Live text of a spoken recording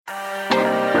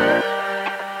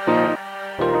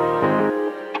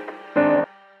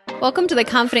Welcome to the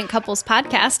Confident Couples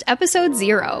Podcast, Episode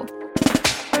 0.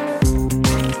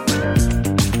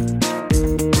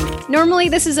 Normally,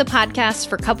 this is a podcast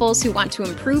for couples who want to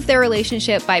improve their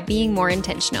relationship by being more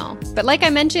intentional. But like I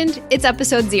mentioned, it's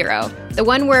Episode 0, the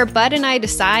one where Bud and I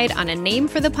decide on a name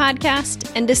for the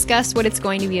podcast and discuss what it's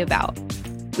going to be about.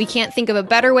 We can't think of a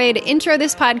better way to intro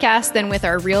this podcast than with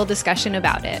our real discussion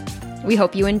about it. We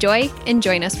hope you enjoy and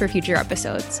join us for future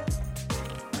episodes.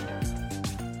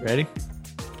 Ready?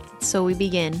 So we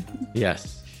begin.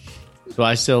 Yes. So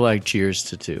I still like Cheers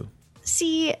to 2.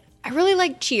 See, I really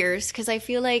like Cheers because I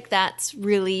feel like that's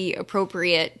really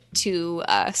appropriate to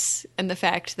us and the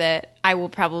fact that I will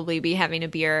probably be having a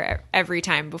beer every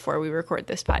time before we record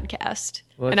this podcast.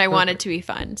 Well, and I want it to be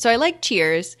fun. So I like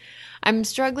Cheers. I'm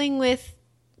struggling with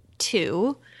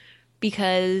 2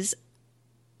 because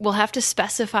we'll have to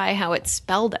specify how it's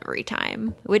spelled every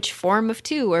time. Which form of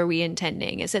 2 are we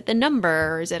intending? Is it the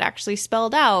number or is it actually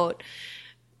spelled out?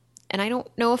 And I don't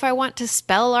know if I want to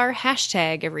spell our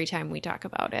hashtag every time we talk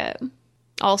about it.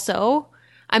 Also,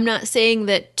 I'm not saying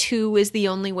that 2 is the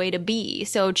only way to be.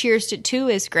 So Cheers to 2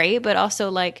 is great, but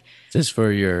also like... Is this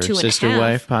for your sister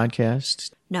wife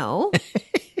podcast? No.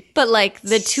 But like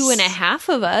the 2.5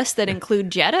 of us that include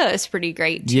Jetta is pretty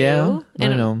great too. Yeah,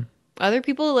 and I know. Other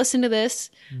people who listen to this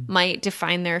might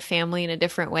define their family in a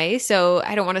different way. So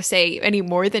I don't want to say any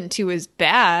more than 2 is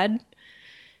bad.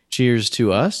 Cheers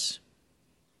to us.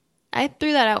 I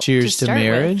threw that out. Cheers to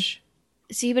marriage.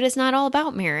 See, but it's not all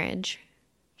about marriage.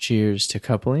 Cheers to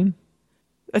coupling.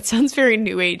 That sounds very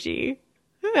new agey.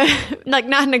 Like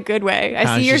not in a good way.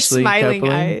 I see your smiling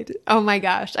eyed. Oh my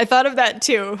gosh. I thought of that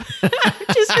too.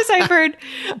 Just because I've heard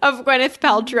of Gwyneth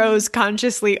Paltrow's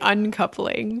consciously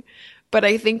uncoupling. But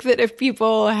I think that if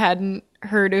people hadn't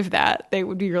heard of that, they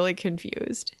would be really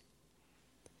confused.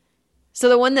 So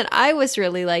the one that I was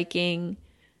really liking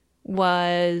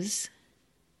was...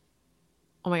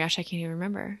 Oh my gosh, I can't even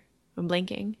remember. I'm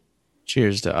blanking.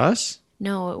 Cheers to us?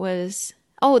 No, it was...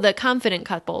 Oh, the Confident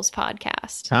Couples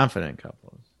podcast. Confident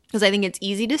Couples. Because I think it's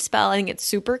easy to spell. I think it's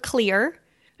super clear.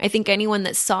 I think anyone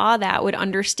that saw that would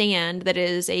understand that it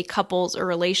is a couples or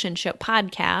relationship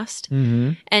podcast.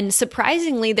 Mm-hmm. And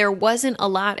surprisingly, there wasn't a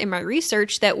lot in my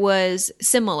research that was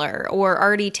similar or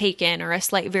already taken or a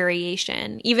slight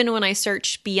variation. Even when I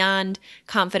searched beyond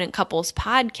Confident Couples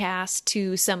podcast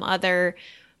to some other,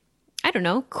 I don't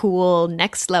know, cool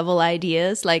next level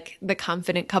ideas like the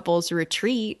Confident Couples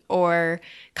Retreat or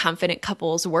Confident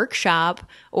Couples Workshop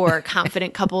or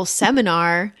Confident Couples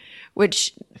Seminar,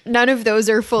 which none of those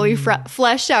are fully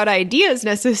fleshed out ideas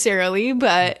necessarily,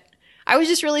 but I was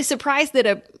just really surprised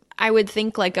that I would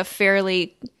think like a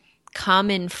fairly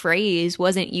common phrase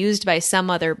wasn't used by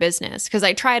some other business. Because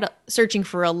I tried searching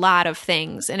for a lot of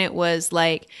things and it was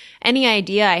like any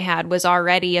idea I had was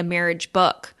already a marriage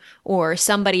book or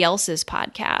somebody else's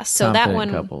podcast. So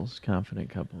Confident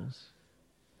couples.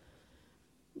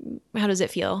 How does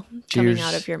it feel coming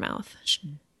out of your mouth?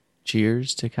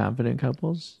 Cheers to confident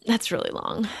couples. That's really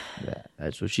long. Yeah,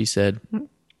 that's what she said.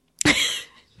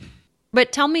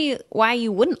 But tell me why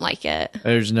you wouldn't like it.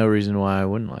 There's no reason why I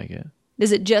wouldn't like it.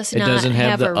 Does it just not doesn't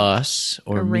have the a, us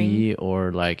or me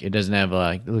or like, it doesn't have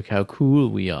like, look how cool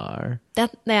we are.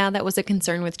 That was a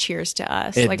concern with Cheers to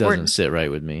Us. It doesn't sit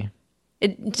right with me.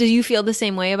 Do you feel the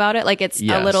same way about it? Like it's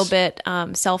a little bit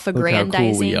self-aggrandizing. Look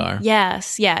how cool we are.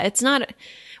 Yes. Yeah. It's not...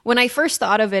 When I first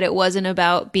thought of it, it wasn't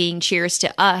about being cheers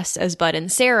to us as Bud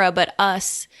and Sarah, but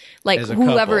us, like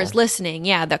whoever couple. is listening.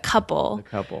 Yeah, the couple. The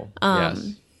couple,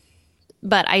 yes.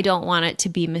 But I don't want it to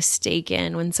be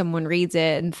mistaken when someone reads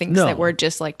it and thinks that we're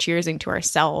just like cheersing to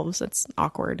ourselves. That's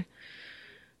awkward.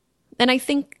 And I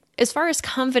think as far as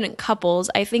confident couples,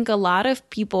 I think a lot of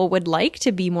people would like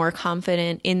to be more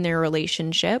confident in their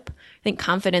relationship. I think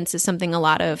confidence is something a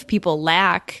lot of people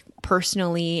lack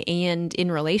personally and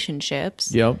in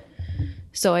relationships. Yep.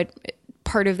 So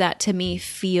part of that to me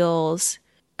feels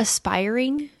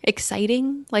aspiring,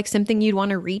 exciting, like something you'd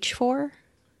want to reach for.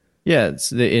 Yeah,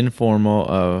 it's the informal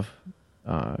of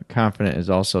confident is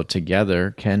also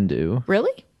together, can do.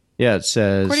 Really? Yeah, it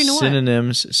says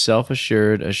synonyms: what?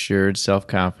 Self-assured, assured,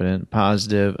 self-confident,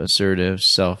 positive, assertive,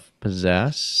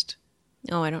 self-possessed.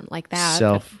 Oh, I don't like that.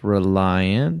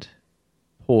 Self-reliant,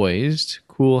 poised,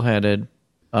 cool-headed,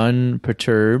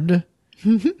 unperturbed,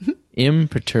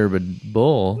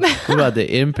 imperturbable. What about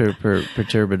the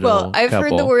imperturbable Well, I've couple?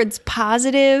 heard the words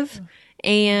positive,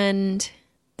 and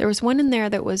there was one in there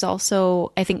that was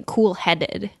also, I think,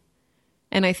 cool-headed.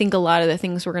 And I think a lot of the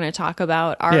things we're going to talk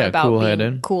about are about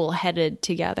being cool-headed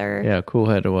together. Yeah,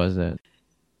 cool-headed was it.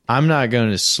 I'm not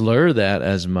going to slur that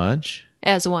as much.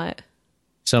 As what?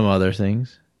 Some other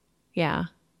things. Yeah.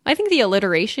 I think the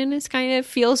alliteration is kind of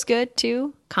feels good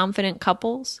too. Confident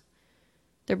couples.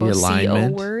 They're The both CO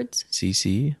alignment. words.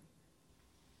 CC.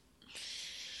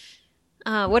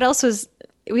 What else was?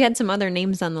 We had some other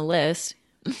names on the list.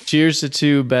 Cheers to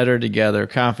two better together,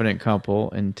 confident couple,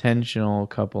 intentional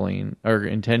coupling, or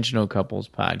intentional couples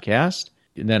podcast.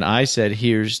 And then I said,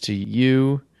 here's to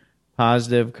you,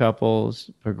 positive couples,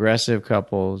 progressive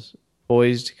couples,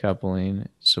 poised coupling,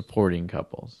 supporting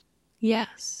couples.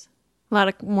 Yes. A lot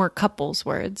of more couples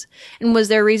words. And was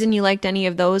there a reason you liked any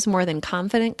of those more than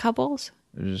confident couples?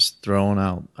 They're just throwing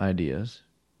out ideas.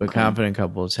 But confident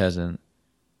couples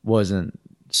wasn't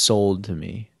sold to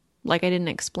me. Like I didn't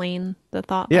explain the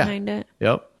thought Yeah. behind it.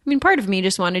 Yep. I mean, part of me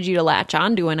just wanted you to latch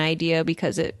onto an idea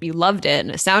because you loved it and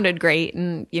it sounded great,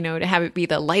 and to have it be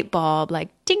the light bulb, like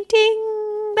ding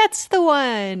ding, that's the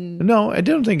one. No, I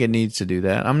don't think it needs to do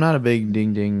that. I'm not a big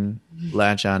ding ding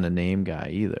latch on to name guy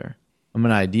either. I'm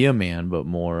an idea man, but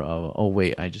more of, oh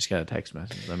wait, I just got a text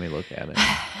message. Let me look at it.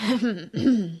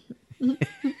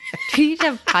 Do you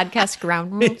have podcast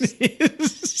ground rules?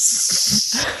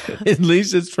 At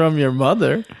least it's from your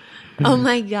mother. Oh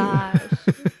my gosh.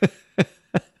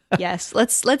 Yes,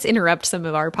 let's interrupt some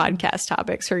of our podcast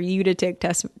topics for you to take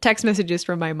text messages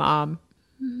from my mom.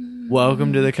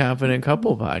 Welcome to the Confident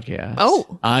Couple Podcast.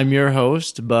 Oh. I'm your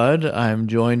host, Bud. I'm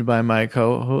joined by my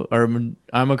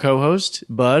I'm a co-host,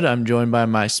 Bud. I'm joined by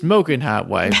my smoking hot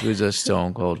wife, who's a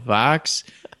stone cold fox.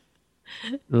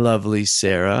 Lovely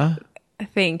Sarah.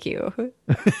 Thank you.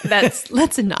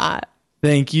 Let's not.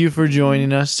 Thank you for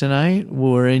joining us tonight.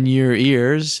 We're in your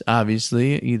ears,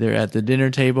 obviously, either at the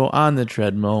dinner table, on the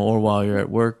treadmill, or while you're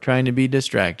at work trying to be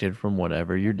distracted from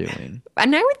whatever you're doing.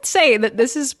 And I would say that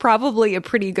this is probably a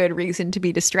pretty good reason to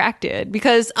be distracted,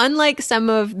 because unlike some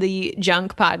of the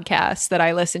junk podcasts that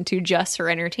I listen to just for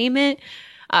entertainment,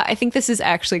 I think this is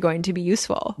actually going to be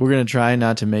useful. We're going to try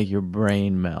not to make your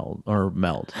brain melt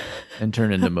and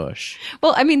turn into mush.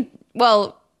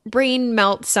 Well, brain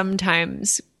melt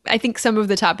sometimes. I think some of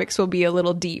the topics will be a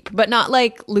little deep, but not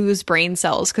like lose brain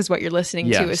cells because what you're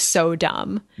listening to is so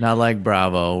dumb. Not like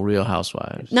Bravo, Real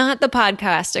Housewives. Not the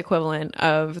podcast equivalent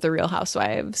of The Real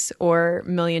Housewives or $1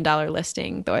 Million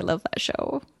Listing, though I love that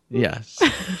show. Yes,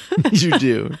 you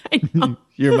do. I know.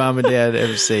 Your mom and dad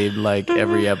have saved like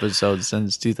every episode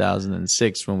since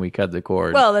 2006 when we cut the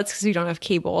cord. Well, that's because we don't have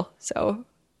cable, so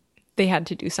they had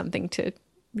to do something to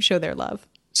show their love.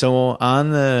 So on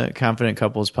the Confident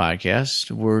Couples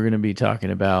podcast, we're going to be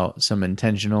talking about some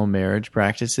intentional marriage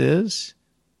practices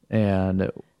and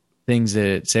things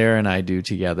that Sarah and I do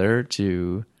together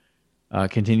to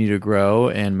continue to grow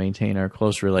and maintain our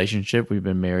close relationship. We've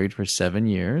been married for 7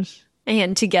 years.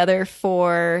 And together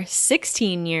for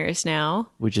 16 years now.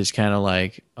 Which is kind of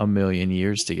like a million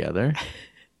years together.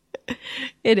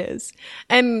 It is.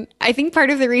 And I think part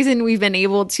of the reason we've been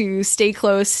able to stay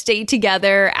close, stay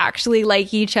together, actually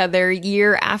like each other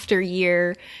year after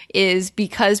year is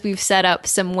because we've set up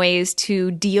some ways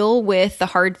to deal with the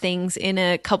hard things in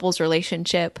a couple's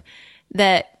relationship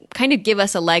that kind of give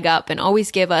us a leg up and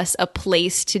always give us a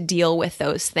place to deal with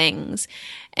those things.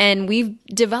 And we've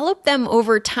developed them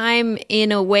over time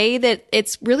in a way that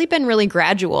it's really been really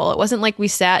gradual. It wasn't like we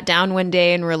sat down one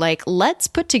day and were like, let's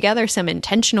put together some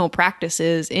intentional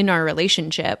practices in our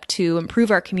relationship to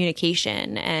improve our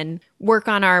communication and work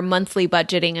on our monthly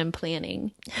budgeting and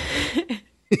planning.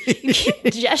 You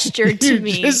can't gesture to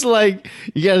me. Just like,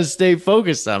 you got to stay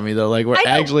focused on me, though. Like, we're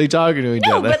actually talking to each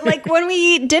other. No, but like when we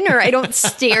eat dinner, I don't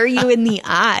stare you in the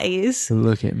eyes.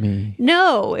 Look at me.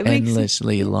 No, it makes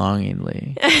Endlessly,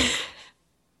 longingly.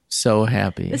 So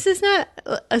happy. This is not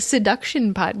a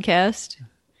seduction podcast.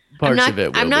 Parts of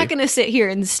it will I'm not be. going to sit here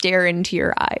and stare into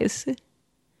your eyes.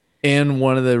 And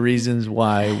one of the reasons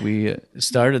why we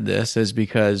started this is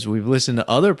because we've listened to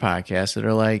other podcasts that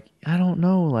are like, I don't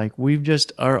know, like we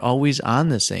just are always on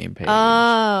the same page.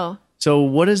 Oh. So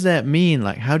what does that mean?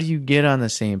 Like, how do you get on the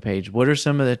same page? What are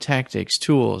some of the tactics,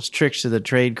 tools, tricks of the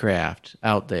tradecraft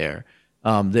out there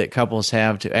that couples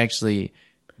have to actually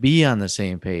be on the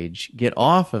same page, get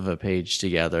off of a page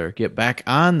together, get back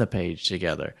on the page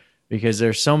together? Because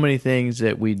there's so many things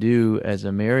that we do as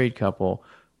a married couple,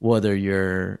 whether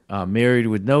you're married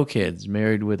with no kids,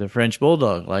 married with a French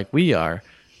bulldog like we are,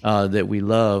 that we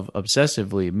love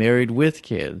obsessively, married with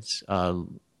kids.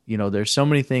 There's so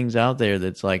many things out there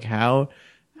that's like, how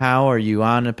are you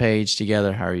on a page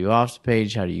together? How are you off the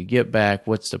page? How do you get back?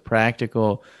 What's the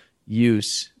practical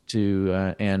use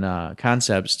to and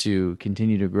concepts to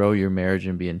continue to grow your marriage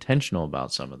and be intentional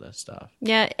about some of this stuff.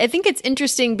 Yeah, I think it's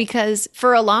interesting because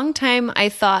for a long time, I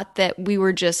thought that we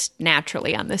were just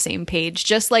naturally on the same page,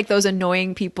 just like those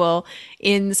annoying people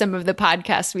in some of the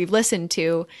podcasts we've listened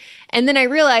to. And then I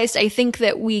realized I think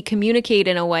that we communicate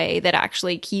in a way that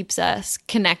actually keeps us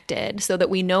connected so that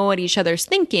we know what each other's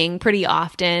thinking pretty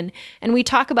often. And we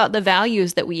talk about the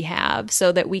values that we have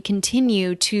so that we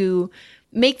continue to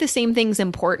make the same things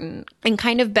important and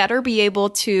kind of better be able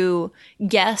to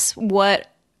guess what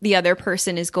the other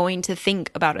person is going to think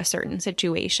about a certain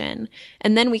situation.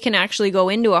 And then we can actually go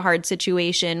into a hard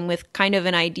situation with kind of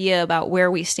an idea about where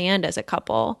we stand as a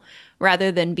couple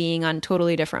rather than being on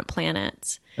totally different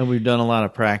planets. And we've done a lot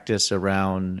of practice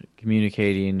around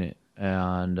communicating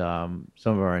and some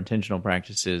of our intentional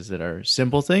practices that are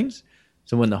simple things.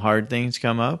 So when the hard things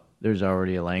come up, there's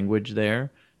already a language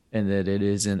there, and that it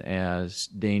isn't as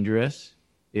dangerous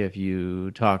if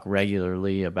you talk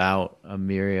regularly about a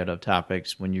myriad of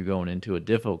topics when you're going into a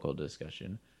difficult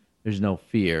discussion. There's no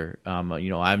fear.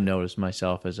 I've noticed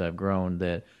myself as I've grown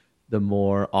that the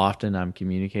more often I'm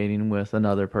communicating with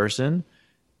another person,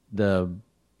 the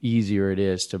easier it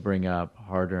is to bring up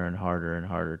harder and harder and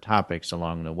harder topics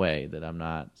along the way, that I'm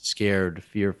not scared,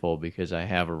 fearful, because I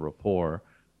have a rapport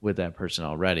with that person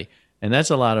already. And that's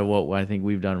a lot of what I think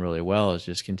we've done really well, is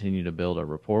just continue to build a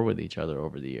rapport with each other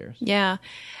over the years. Yeah.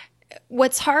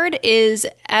 What's hard is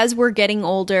as we're getting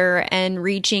older and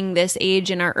reaching this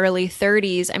age in our early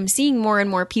 30s, I'm seeing more and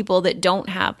more people that don't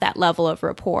have that level of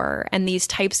rapport and these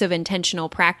types of intentional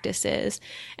practices.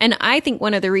 And I think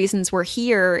one of the reasons we're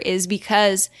here is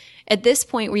because at this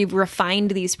point we've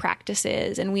refined these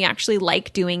practices and we actually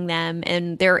like doing them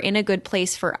and they're in a good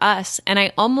place for us. And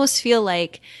I almost feel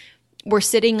like we're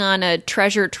sitting on a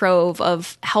treasure trove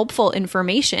of helpful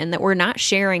information that we're not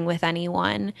sharing with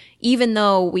anyone, even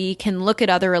though we can look at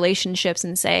other relationships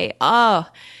and say, oh,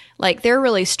 like they're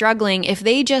really struggling. If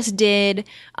they just did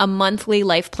a monthly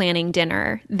life planning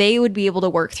dinner, they would be able to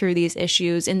work through these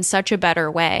issues in such a better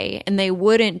way. And they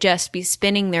wouldn't just be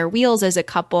spinning their wheels as a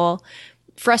couple,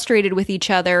 frustrated with each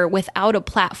other without a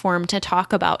platform to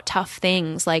talk about tough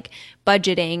things like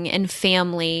budgeting and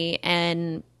family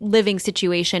and living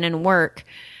situation and work.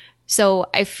 So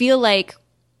I feel like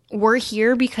we're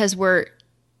here because we're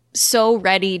so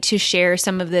ready to share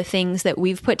some of the things that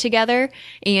we've put together,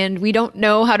 and we don't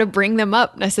know how to bring them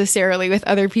up necessarily with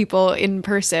other people in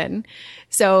person.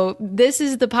 So this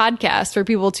is the podcast for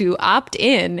people to opt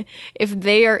in if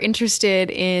they are interested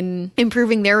in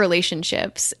improving their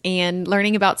relationships and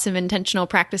learning about some intentional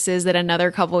practices that another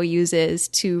couple uses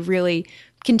to really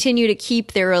continue to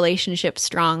keep their relationship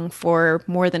strong for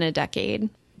more than a decade.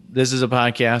 This is a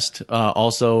podcast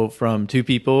also from two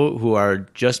people who are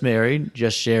just married,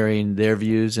 just sharing their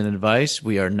views and advice.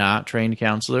 We are not trained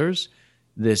counselors.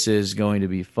 This is going to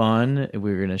be fun.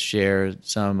 We're going to share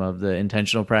some of the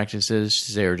intentional practices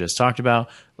Sarah just talked about,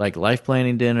 like life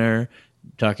planning dinner,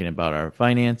 talking about our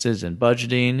finances and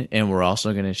budgeting. And we're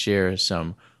also going to share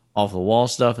some off-the-wall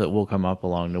stuff that will come up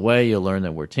along the way. You'll learn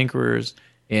that we're tinkerers.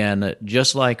 And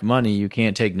just like money, you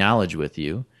can't take knowledge with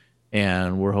you.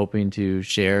 And we're hoping to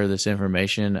share this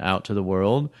information out to the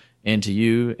world and to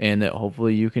you, and that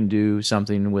hopefully you can do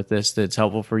something with this that's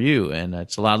helpful for you. And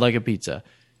it's a lot like a pizza.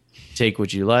 Take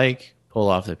what you like, pull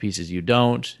off the pieces you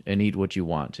don't, and eat what you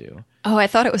want to. Oh, I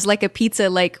thought it was like a pizza,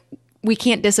 like we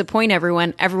can't disappoint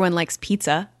everyone. Everyone likes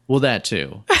pizza. Well, that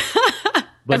too.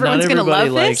 But everyone's not everybody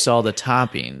love likes this? all the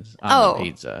toppings on the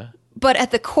pizza. But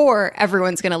at the core,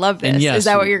 everyone's going to love this. Yes, is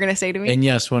that what you're going to say to me? And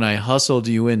yes, when I hustled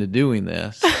you into doing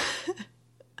this,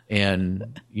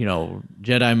 and,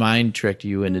 Jedi mind tricked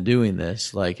you into doing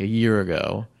this like a year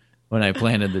ago when I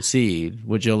planted the seed,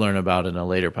 which you'll learn about in a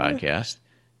later podcast,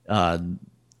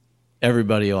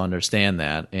 everybody will understand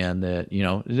that. And that,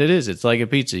 it's like a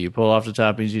pizza. You pull off the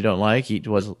toppings you don't like, eat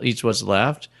what's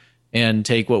left, and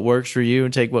take what works for you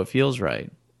and take what feels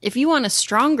right. If you want a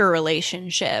stronger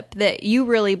relationship that you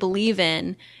really believe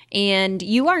in and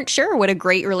you aren't sure what a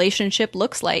great relationship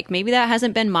looks like, maybe that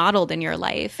hasn't been modeled in your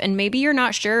life, and maybe you're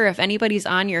not sure if anybody's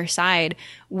on your side,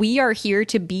 we are here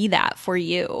to be that for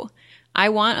you. I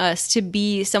want us to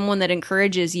be someone that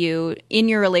encourages you in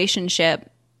your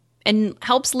relationship and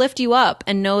helps lift you up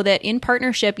and know that in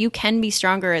partnership, you can be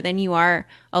stronger than you are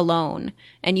alone,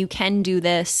 and you can do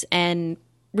this and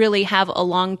really have a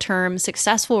long-term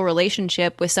successful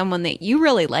relationship with someone that you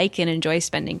really like and enjoy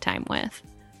spending time with.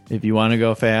 If you want to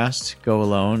go fast, go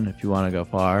alone. If you want to go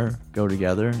far, go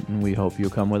together. And we hope you'll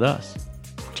come with us.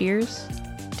 Cheers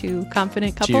to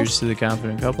Confident Couples. Cheers to the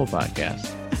Confident Couple podcast.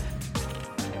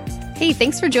 Hey,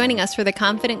 thanks for joining us for the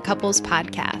Confident Couples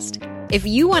podcast. If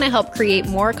you want to help create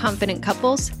more confident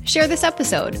couples, share this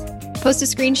episode. Post a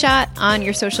screenshot on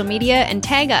your social media and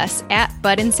tag us at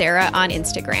Bud and Sarah on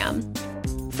Instagram.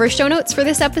 For show notes for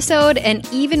this episode and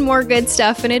even more good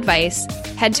stuff and advice,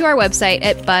 head to our website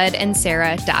at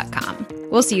budandsarah.com.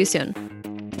 We'll see you soon.